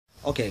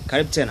Okay,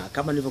 karibu tena.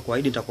 Kama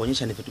nilivyokuahidi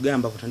nitakuonyesha ni vitu gani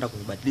ambavyo tunaenda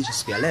kuvibadilisha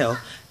siku ya leo.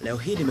 Leo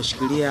hii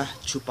nimeshikilia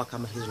chupa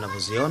kama hizi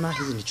unavyoziona.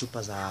 Hizi ni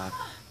chupa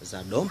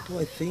za dompo,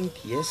 I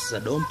think. Yes, za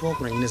dompo.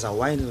 Kuna nyingine za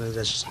wine, kuna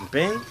za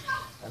champagne.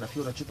 Na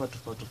pia kuna chupa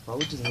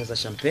tofauti zingine za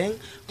champagne.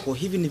 Kwa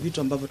hivi ni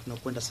vitu ambavyo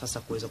tunakwenda sasa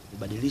kuweza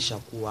kuvibadilisha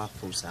kuwa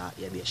fursa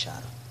ya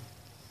biashara.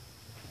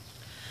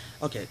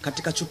 Okay,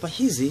 katika chupa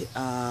hizi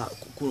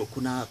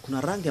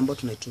kuna rangi ambayo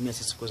tunaitumia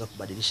sisi kuweza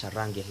kubadilisha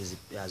rangi ya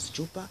hizi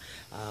chupa.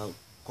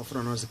 Kwa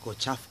mfano unaona ziko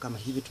chafu kama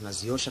hivi,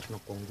 tunaziosha,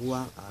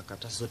 tunakuangua,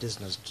 karatasi zote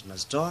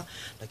tunazitoa,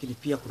 lakini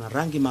pia kuna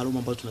rangi maalum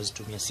ambazo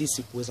tunazitumia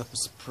sisi kuweza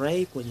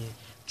kuspray kwenye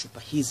chupa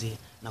hizi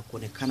na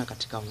kuonekana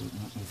katika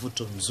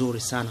mvuto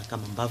mzuri sana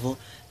kama ambavyo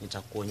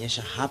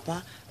nitakuonyesha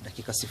hapa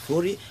dakika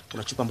 0.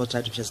 Kuna chupa ambazo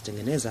tayari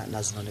tumeshazitengeneza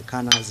na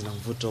zinaonekana zina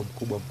mvuto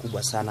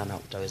mkubwa sana na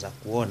utaweza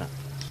kuona.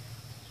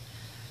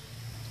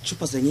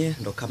 Chupa zenyewe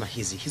ndo kama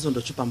hizi. Hizo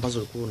ndo chupa ambazo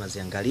ulikuwa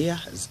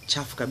unaziangalia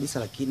chafu kabisa,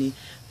 lakini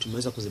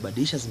tumeweza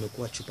kuzibadilisha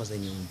zimekuwa chupa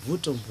zenye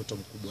mvuto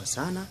mkubwa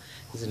sana.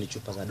 Hizi ni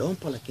chupa za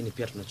dompo, lakini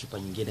pia tuna chupa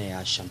nyingine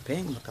ya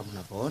champagne kama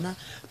unavyoona.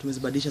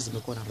 Tumezibadilisha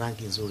zimekuwa na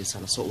rangi nzuri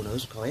sana. So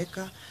unaweza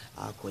ukaweka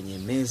kwenye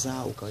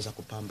meza, ukaweza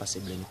kupamba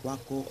sebuleni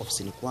kwako,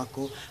 ofisini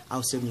kwako,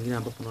 au sehemu nyingine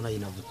ambapo unaona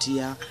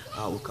inavutia,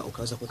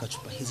 ukaweza kuweka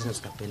chupa hizi na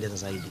zikapendeza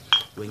zaidi.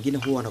 Wengine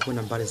huwa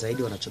wanakwenda mbali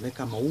zaidi,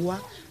 wanachomeka maua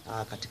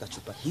katika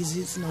chupa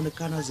hizi,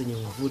 zinaonekana zenye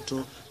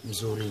mvuto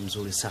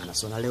mzuri sana.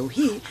 So na leo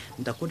hii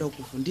nitakwenda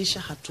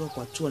kukufundisha hatua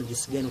kwa hatua ni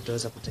jinsi gani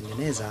utaweza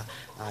kutengeneza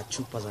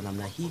chupa za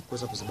namna hii,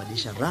 kuweza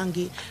kuzibadilisha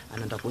rangi,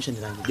 na nitakuonyesha ni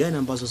rangi gani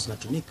ambazo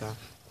zinatumika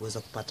kuweza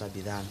kupata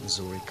bidhaa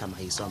nzuri kama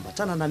hii. So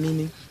ambatana na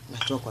mimi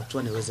hatua kwa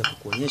hatua niweze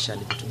kukuonyesha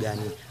ni vitu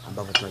gani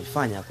ambavyo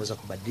tunaifanya kuweza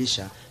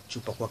kubadilisha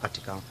chupa kuwa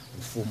katika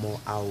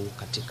mfumo au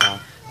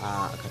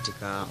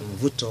katika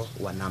mvuto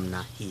wa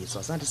namna hii. So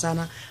asante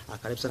sana,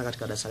 karibu sana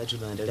katika darasa letu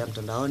linaloendelea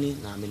mtandaoni,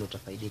 na mimi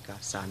utafaidika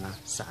sana.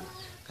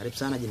 Karibu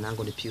sana, jina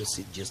langu ni Pius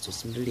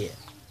Justus Mdilie.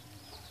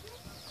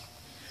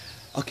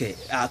 Okay,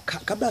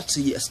 kabla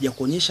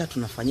sijakuonyesha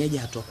tunafanyaje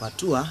hatua kwa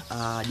hatua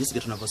jinsi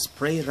tunavyo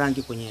spray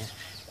rangi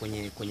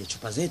kwenye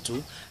chupa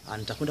zetu,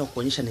 nitakwenda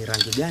kukuonyesha ni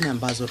rangi gani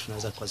ambazo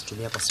tunaweza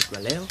kuzitumia kwa siku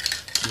ya leo.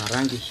 Tuna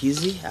rangi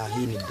hizi,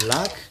 hii ni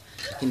black,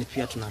 lakini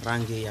pia tuna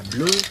rangi ya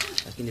blue,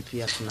 lakini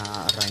pia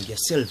tuna rangi ya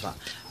silver.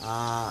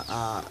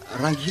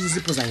 Rangi hizi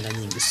zipo za aina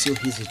nyingi, sio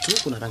hizi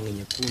tu. Kuna rangi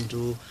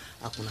nyekundu,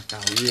 kuna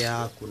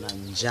kahawia, kuna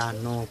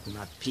njano,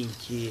 kuna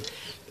pinki,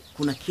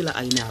 kuna kila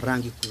aina ya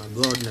rangi, kuna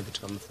gold na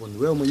vitu kama hivyo.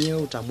 Wewe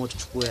mwenyewe utaamua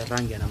tuchukue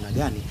rangi ya namna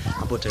gani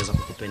ambayo itaweza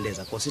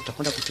kukupendeza. Kwa sisi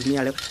tutakwenda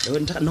kutumia leo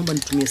naomba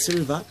nitumie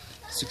silver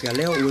siku ya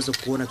leo uweze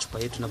kuona chupa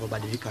yetu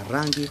inavyobadilika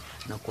rangi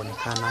na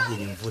kuonekana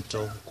yenye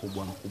mvuto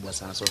mkubwa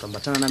sana. So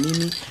utambatana na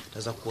mimi,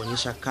 nitaweza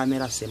kuonyesha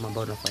kamera sehemu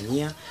ambayo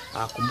tunafanyia.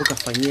 Kumbuka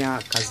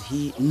fanyia kazi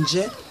hii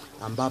nje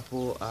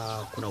ambapo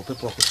kuna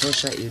upepo wa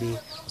kutosha, ili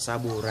kwa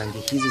sababu rangi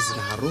hizi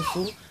zina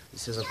harufu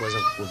zisiweze kuweza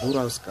kukudhuru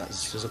au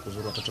zisiweze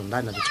kudhuru watoto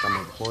ndani na vitu kama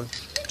hivyo.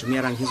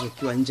 Tumia rangi hizo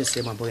ukiwa nje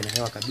sehemu ambayo ina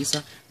hewa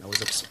kabisa na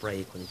uweze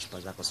kuspray kwenye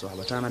chupa zako. So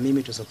ambatana na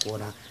mimi tuweze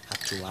kuona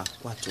hatua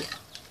kwa hatua.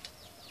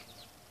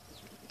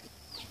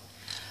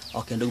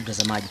 Okay, ndugu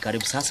mtazamaji,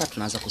 karibu sasa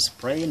tunaanza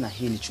kuspray, na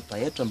hii ni chupa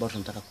yetu ambayo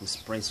tunataka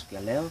kuspray siku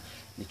ya leo.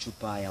 Ni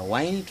chupa ya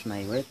wine,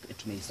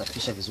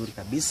 tumeisafisha vizuri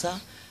kabisa.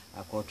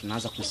 Kwa hiyo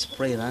tunaanza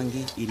kuspray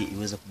rangi ili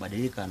iweze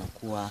kubadilika na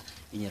kuwa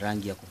yenye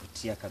rangi ya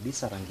kuvutia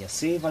kabisa, rangi ya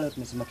silver leo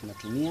tumesema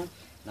tunatumia,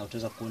 na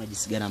utaweza kuona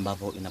jinsi gani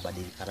ambavyo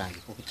inabadilika rangi.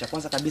 Kwa kitu cha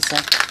kwanza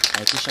kabisa,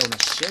 hakikisha una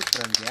shake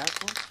rangi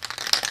yako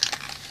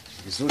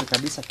vizuri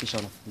kabisa, kisha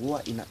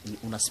unafungua,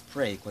 una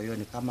spray. Kwa hiyo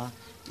ni kama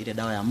ile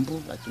dawa ya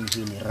mbu, lakini hii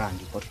ni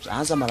rangi. Kwa hiyo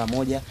tutaanza mara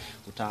moja,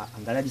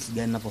 utaangalia jinsi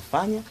gani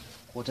ninavyofanya.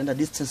 Kwa utaenda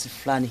distance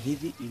fulani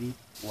hivi ili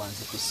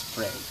uanze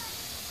kuspray.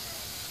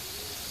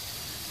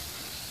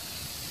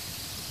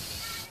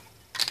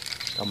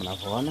 Kama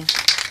unavyoona.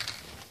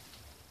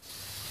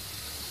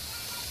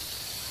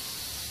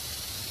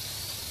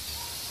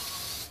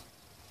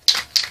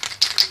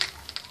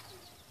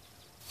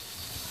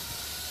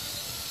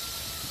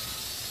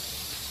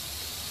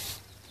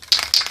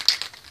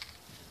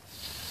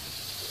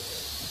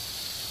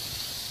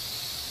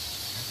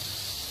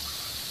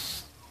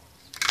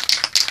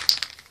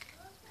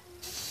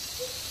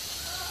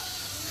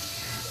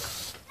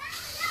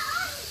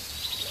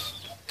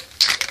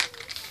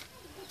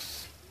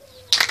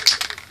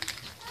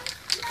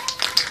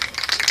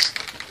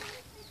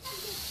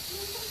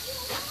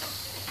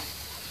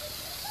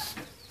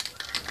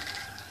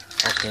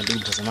 Ndugu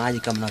mtazamaji,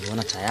 kama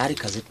unavyoona tayari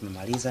kazi yetu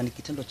tumemaliza. Ni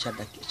kitendo cha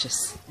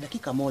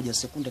dakika moja,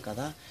 sekunde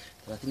kadhaa,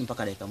 30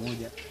 mpaka dakika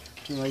moja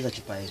tumemaliza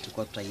chupa yetu.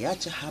 Kwa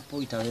tutaiacha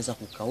hapo, itaweza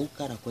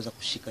kukauka na kuweza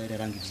kushika ile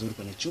rangi vizuri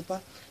kwenye chupa,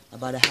 na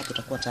baada ya hapo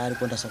tutakuwa tayari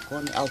kwenda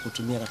sokoni au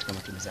kutumia katika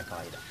matumizi ya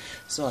kawaida.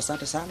 So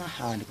asante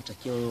sana,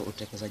 nikutakia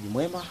utekelezaji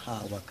mwema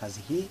wa kazi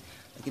hii,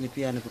 lakini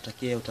pia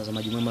nikutakia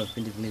utazamaji mwema wa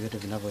vipindi vyote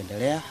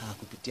vinavyoendelea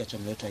kupitia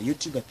channel yetu ya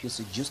YouTube ya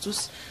Pius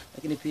Justus.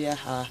 Lakini pia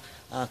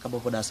kama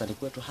upo darasani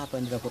kwetu hapa,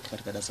 endelea kuwa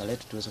katika darasa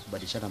letu tuweze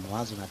kubadilishana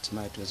mawazo na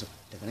hatimaye tuweze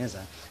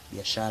kutengeneza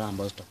biashara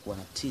ambazo tutakuwa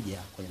na tija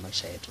kwenye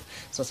maisha yetu.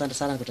 So asante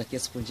sana, nikutakia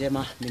siku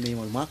njema. Mimi ni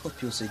mwalimu wako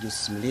Pius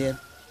Justus Mdilie.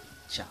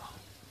 Ciao.